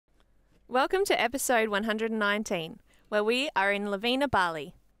Welcome to episode 119, where we are in Lovina,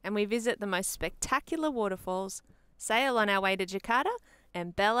 Bali, and we visit the most spectacular waterfalls, sail on our way to Jakarta,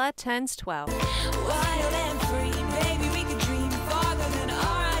 and Bella turns 12. Wild and free, baby, we could dream farther than our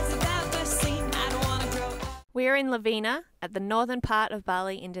eyes have ever seen. I don't wanna grow up. We are in Lovina, at the northern part of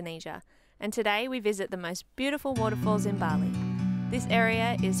Bali, Indonesia, and today we visit the most beautiful waterfalls in Bali. This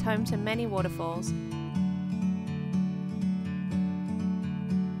area is home to many waterfalls.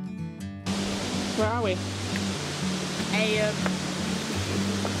 Where are we?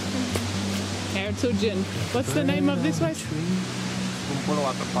 Airtujin. What's the name of this place?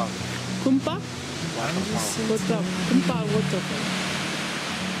 Waterfall. Kumpa? Waterfall. What's up? Kumpa Waterfall.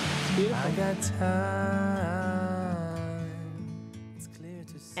 It's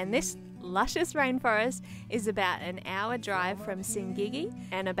beautiful. And this luscious rainforest is about an hour drive from Singigi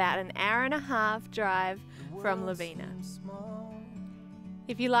and about an hour and a half drive from Lovina.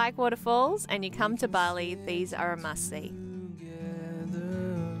 If you like waterfalls and you come to Bali, these are a must-see.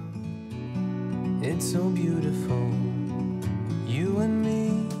 It's so beautiful, you and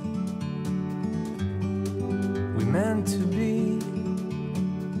me. We meant to be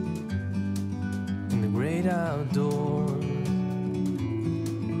in the great outdoors,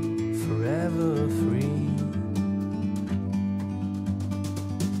 forever free.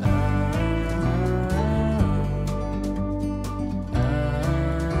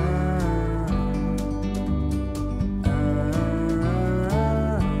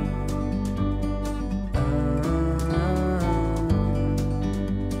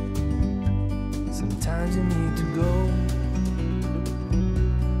 Sometimes you need to go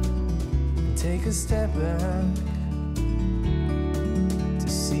and take a step back to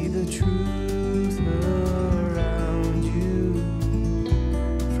see the truth around you.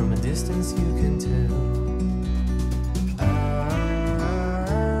 From a distance you can tell.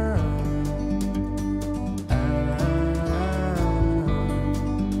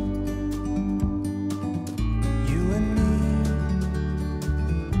 You and me,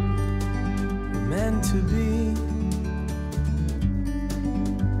 meant to be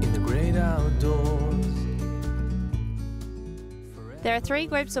in the great outdoors. There are 3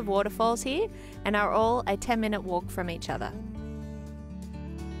 groups of waterfalls here and are all a 10-minute walk from each other.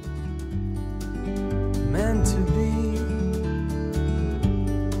 Meant to be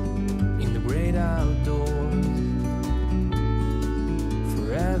in the great outdoors,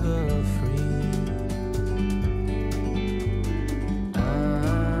 forever free.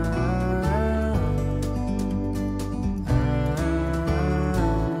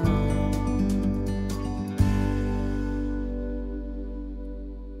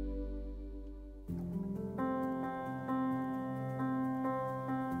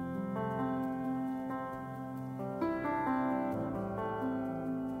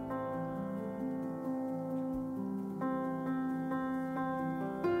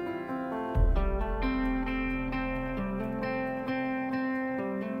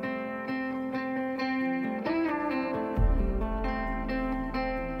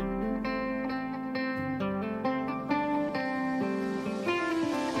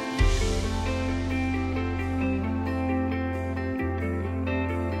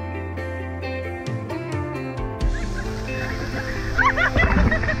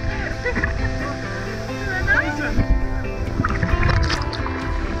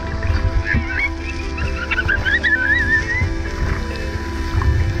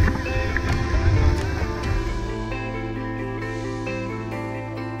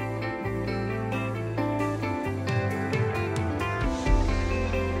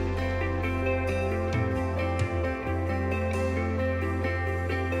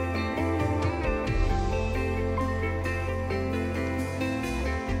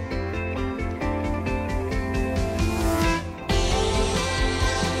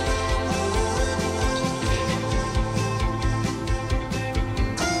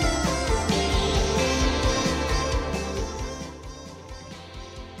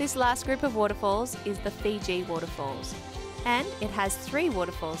 This last group of waterfalls is the Fiji Waterfalls, and it has 3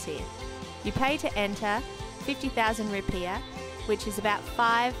 waterfalls here. You pay to enter 50,000 rupiah, which is about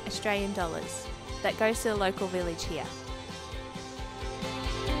 $5 Australian. That goes to the local village here.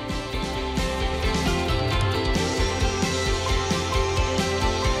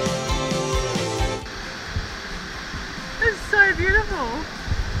 It's so beautiful.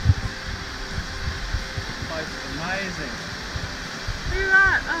 Oh, it's amazing. Look at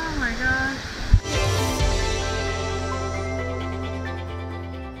that. Oh my god.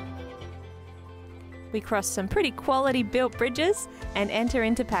 We cross some pretty quality built bridges and enter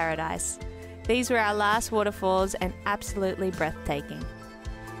into paradise. These were our last waterfalls and absolutely breathtaking.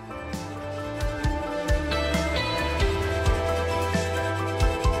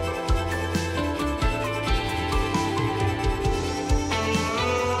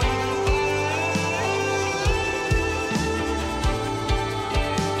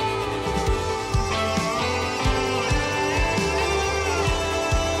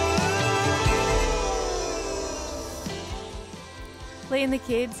 Lee and the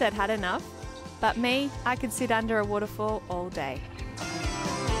kids had had enough, but me, I could sit under a waterfall all day.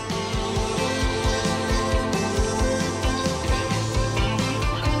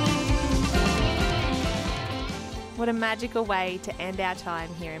 What a magical way to end our time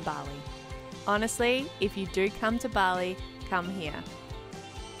here in Bali. Honestly, if you do come to Bali, come here.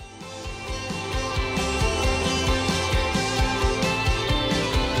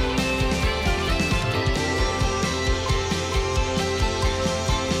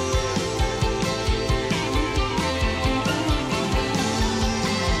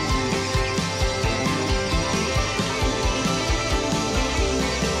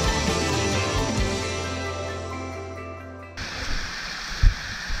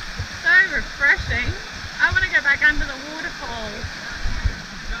 Refreshing. I want to go back under the waterfall.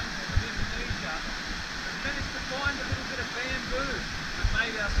 We've managed to find a little bit of bamboo. We've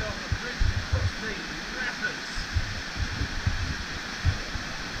made ourselves a bridge across these rapids.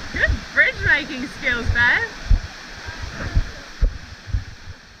 Good bridge making skills, babe.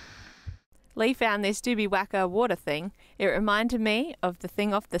 Lee found this doobie whacker water thing. It reminded me of the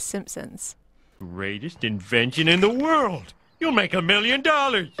thing off The Simpsons. Greatest invention in the world! You'll make $1 million!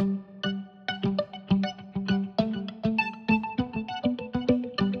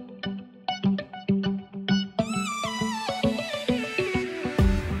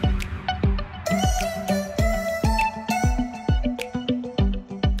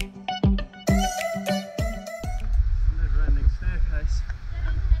 Never-ending staircase.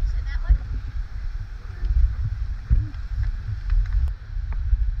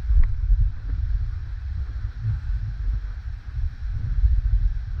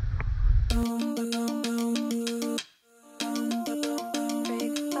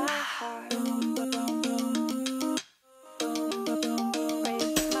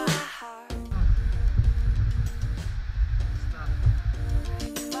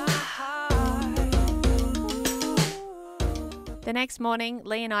 The next morning,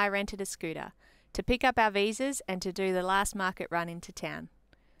 Lee and I rented a scooter to pick up our visas and to do the last market run into town.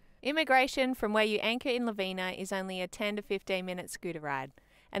 Immigration from where you anchor in Lavina is only a 10 to 15 minute scooter ride,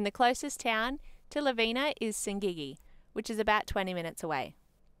 and the closest town to Lavina is Singigi, which is about 20 minutes away.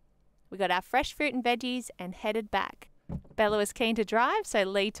 We got our fresh fruit and veggies and headed back. Bella was keen to drive, so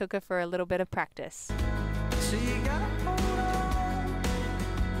Lee took her for a little bit of practice. So you gotta hold on.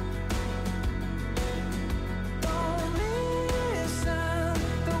 Don't listen.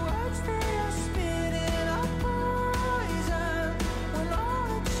 The words they are spitting are poison. When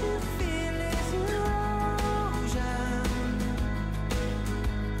all that you feel is erosion.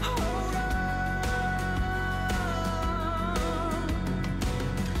 Hold on.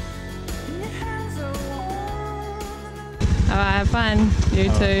 Your hands are warm. Alright, have fun. You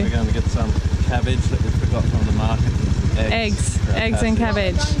We're too. going to get some cabbage that we forgot from the market. And Eggs for our and passage.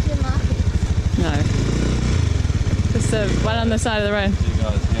 cabbage. No. Just the one on the side of the road. You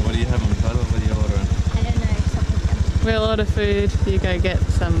guys, yeah, what do you have on the total? What are you ordering? I don't know, something. We'll order food. You go get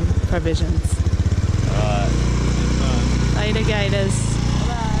some provisions. Alright. Later, Gators.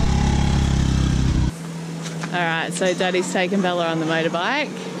 Alright, so Daddy's taken Bella on the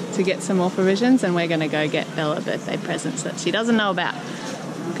motorbike to get some more provisions, and we're going to go get Bella birthday presents that she doesn't know about.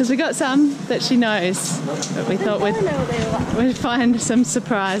 Because we got some that she knows, but we thought we'd find some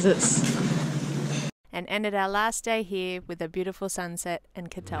surprises. And ended our last day here with a beautiful sunset and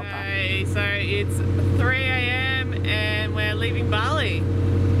Catalpa. Okay, so it's 3 a.m. and we're leaving Bali.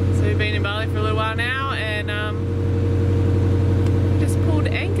 So we've been in Bali for a little while now, and just pulled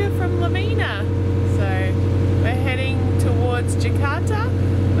anchor from Lavina. So we're heading towards Jakarta,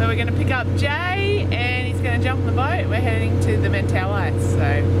 where we're going to pick up Jay, and he's going to jump on the boat. We're heading to the Mentawai.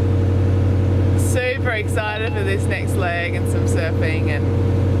 So super excited for this next leg and some surfing, and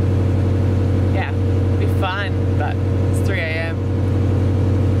yeah, it'll be fun, but it's 3 a.m.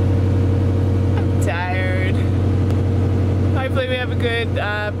 I'm tired. Hopefully we have a good,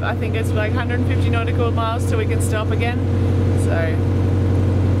 I think it's like 150 nautical miles till we can stop again. So,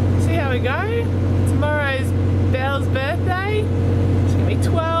 see how we go. Tomorrow's Belle's birthday. She's gonna be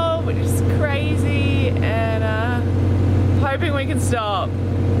 12, which is crazy, and hoping we can stop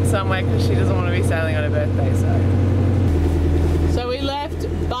somewhere because she doesn't want to be sailing on her birthday. So we left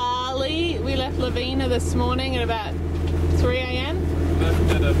Bali. We left Lavina this morning at about 3 a.m.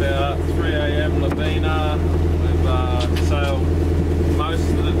 Left at about 3 a.m. Lavina. We've sailed most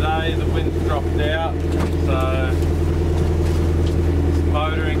of the day. The wind's dropped out, so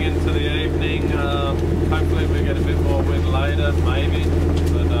motoring into the evening. Hopefully we get a bit more wind later, maybe,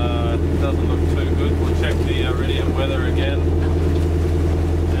 but it doesn't look too good. We'll check the Iridium weather again,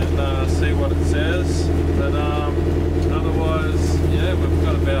 and and see what it says. But otherwise, yeah, we've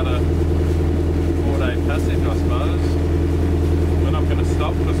got about a 4-day passage, I suppose. We're not going to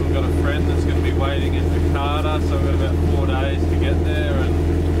stop because we've got a friend that's going to be waiting in Jakarta, so we've got about 4 days to get there, and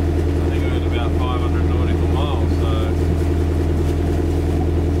I think we're at about 500 nautical miles. So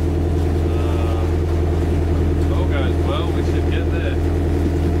if all goes well, we should get there. A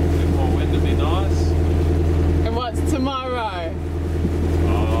bit more wind would be nice. And what's tomorrow?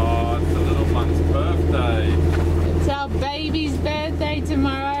 Oh, it's the little one's birthday. It's our baby's birthday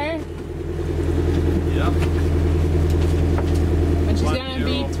tomorrow. Yep. And she's 1 going to year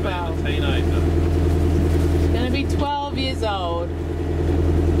be old, 12. being a teenager. She's going to be 12 years old.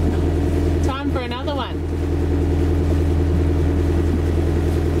 Time for another one.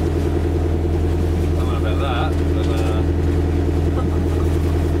 I don't know about that, but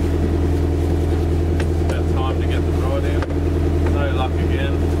about time to get the rod in. No luck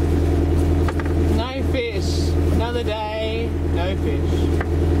again. No fish. Another day, no fish.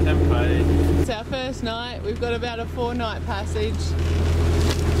 Tempeh. It's our first night. We've got about a 4-night passage.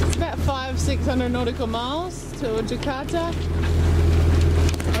 It's about 500-600 nautical miles to Jakarta.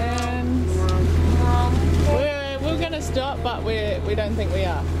 And we're going to stop, but we don't think we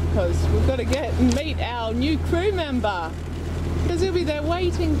are, because we've got to get and meet our new crew member, because he'll be there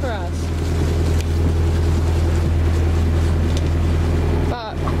waiting for us.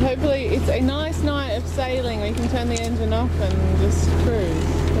 But hopefully it's a nice night of sailing. We can turn the engine off and just cruise.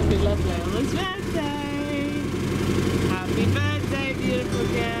 It'll be lovely. It's birthday! Happy birthday, beautiful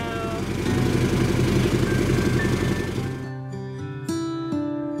girl!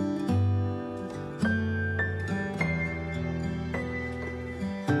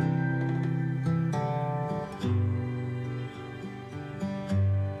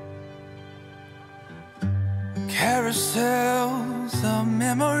 Carousels of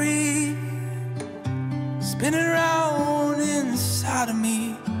memory spinning round inside of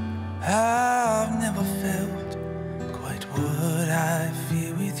me. I've never felt quite what I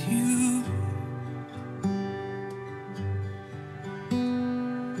feel with you.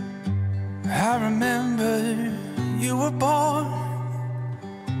 I remember you were born,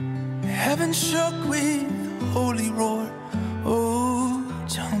 heaven shook with holy roar. Oh,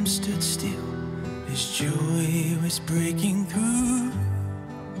 time stood still, this joy was breaking through.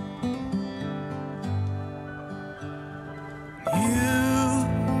 You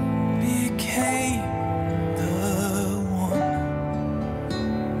became the one.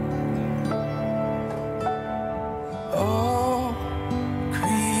 All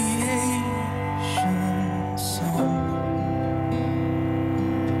creation song.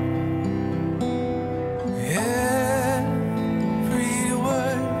 Every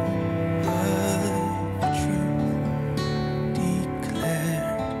word of truth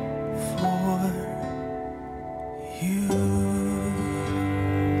declared for you.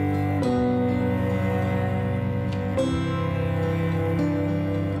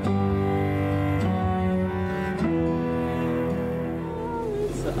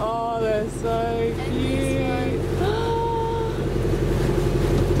 Oh, they're so cute.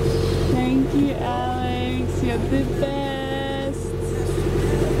 Thank you, Alex. You're the best.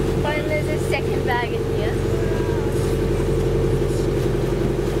 Fine, there's a second bag in here.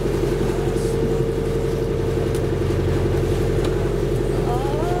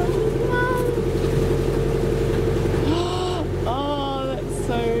 Oh, that's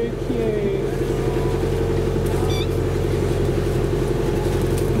so cute.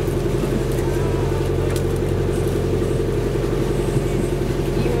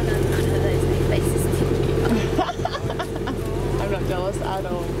 You want none of those big faces too. I'm not jealous at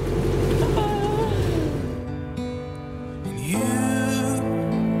all. And you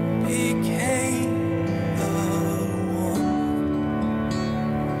became the one.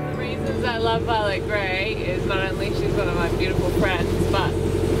 The reasons I love Violet Grey is not only she's one of my beautiful friends, but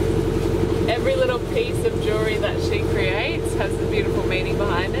every little piece of jewellery that she creates has a beautiful meaning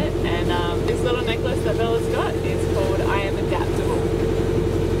behind it. And this little necklace that Bella's got is called I Am Adaptable.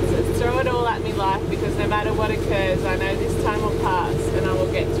 So throw it all at me, life, because no matter what occurs, I know this time will pass and I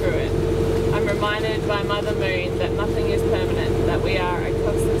will get through it. I'm reminded by Mother Moon that nothing is permanent, that we are a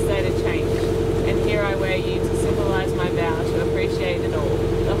constant state of change. And here I wear you to symbolise my vow to appreciate it all,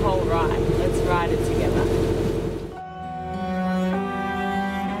 the whole ride. Let's ride it together.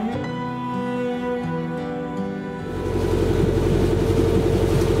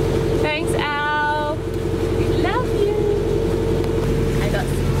 Thanks, Al. We love you. I got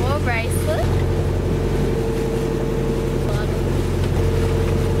some more bracelets.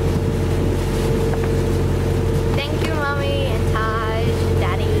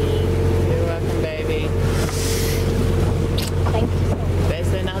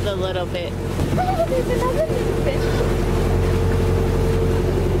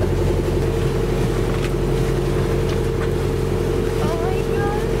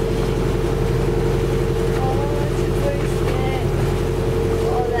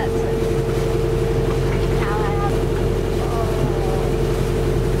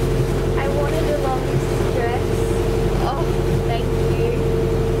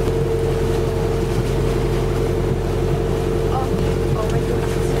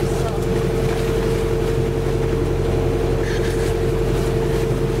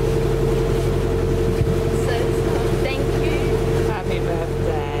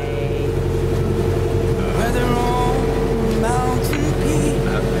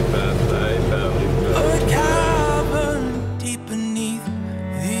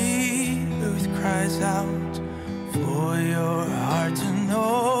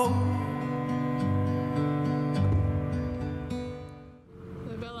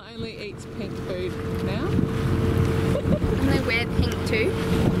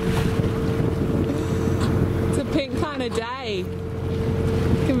 on a day.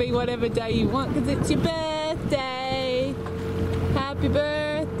 It can be whatever day you want because it's your birthday. Happy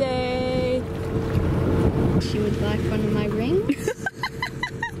birthday. She would like one of my rings.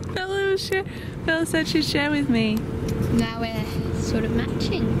 Bella said she'd share with me. Now we're sort of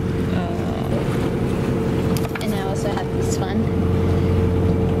matching. And I also have this one.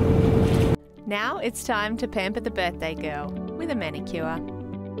 Now it's time to pamper the birthday girl with a manicure.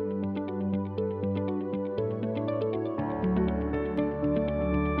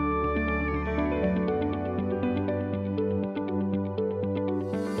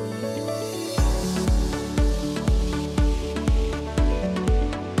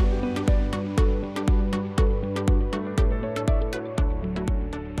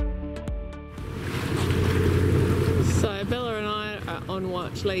 So Bella and I are on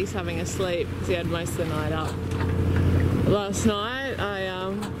watch. Lee's having a sleep because he had most of the night up. Last night,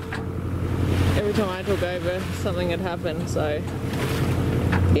 every time I took over, something had happened. So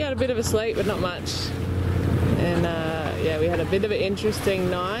he had a bit of a sleep, but not much. And yeah, we had a bit of an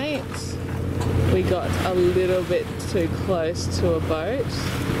interesting night. We got a little bit too close to a boat,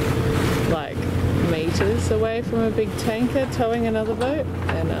 like meters away from a big tanker towing another boat,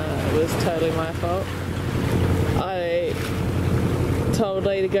 and it was totally my fault. I told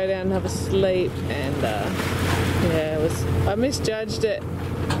Lee to go down and have a sleep, and yeah, I misjudged it.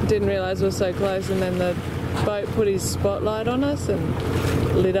 Didn't realise we were so close, and then the boat put his spotlight on us and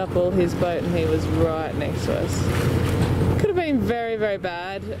lit up all his boat, and he was right next to us. Could have been very, very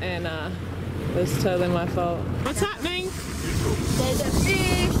bad, and it was totally my fault. What's happening? There's a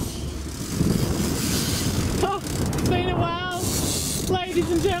fish. Oh, it's been a while, ladies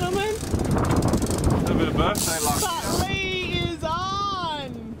and gentlemen. A bit of birthday luck. But Lee is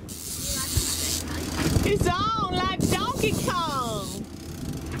on! He's on like Donkey Kong!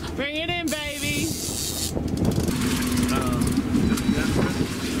 Bring it in, baby!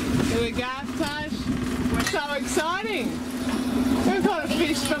 Here we go, Tosh. So exciting! We've got a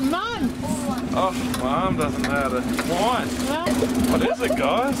fish for months! Oh, my arm doesn't know how to wind. Well, What is it,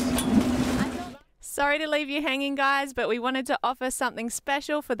 guys? Sorry to leave you hanging, guys, but we wanted to offer something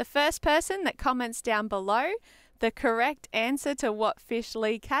special for the first person that comments down below the correct answer to what fish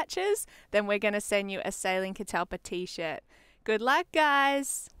Lee catches. Then we're going to send you a Sailing Catalpa T-shirt. Good luck,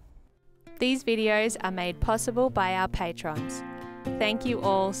 guys! These videos are made possible by our patrons. Thank you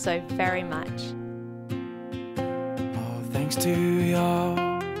all so very much. All thanks to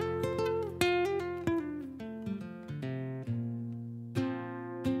y'all.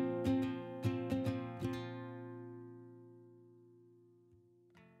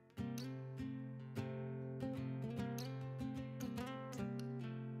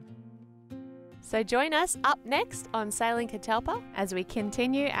 So join us up next on Sailing Catalpa as we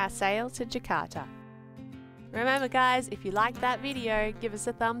continue our sail to Jakarta. Remember guys, if you liked that video, give us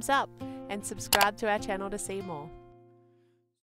a thumbs up and subscribe to our channel to see more.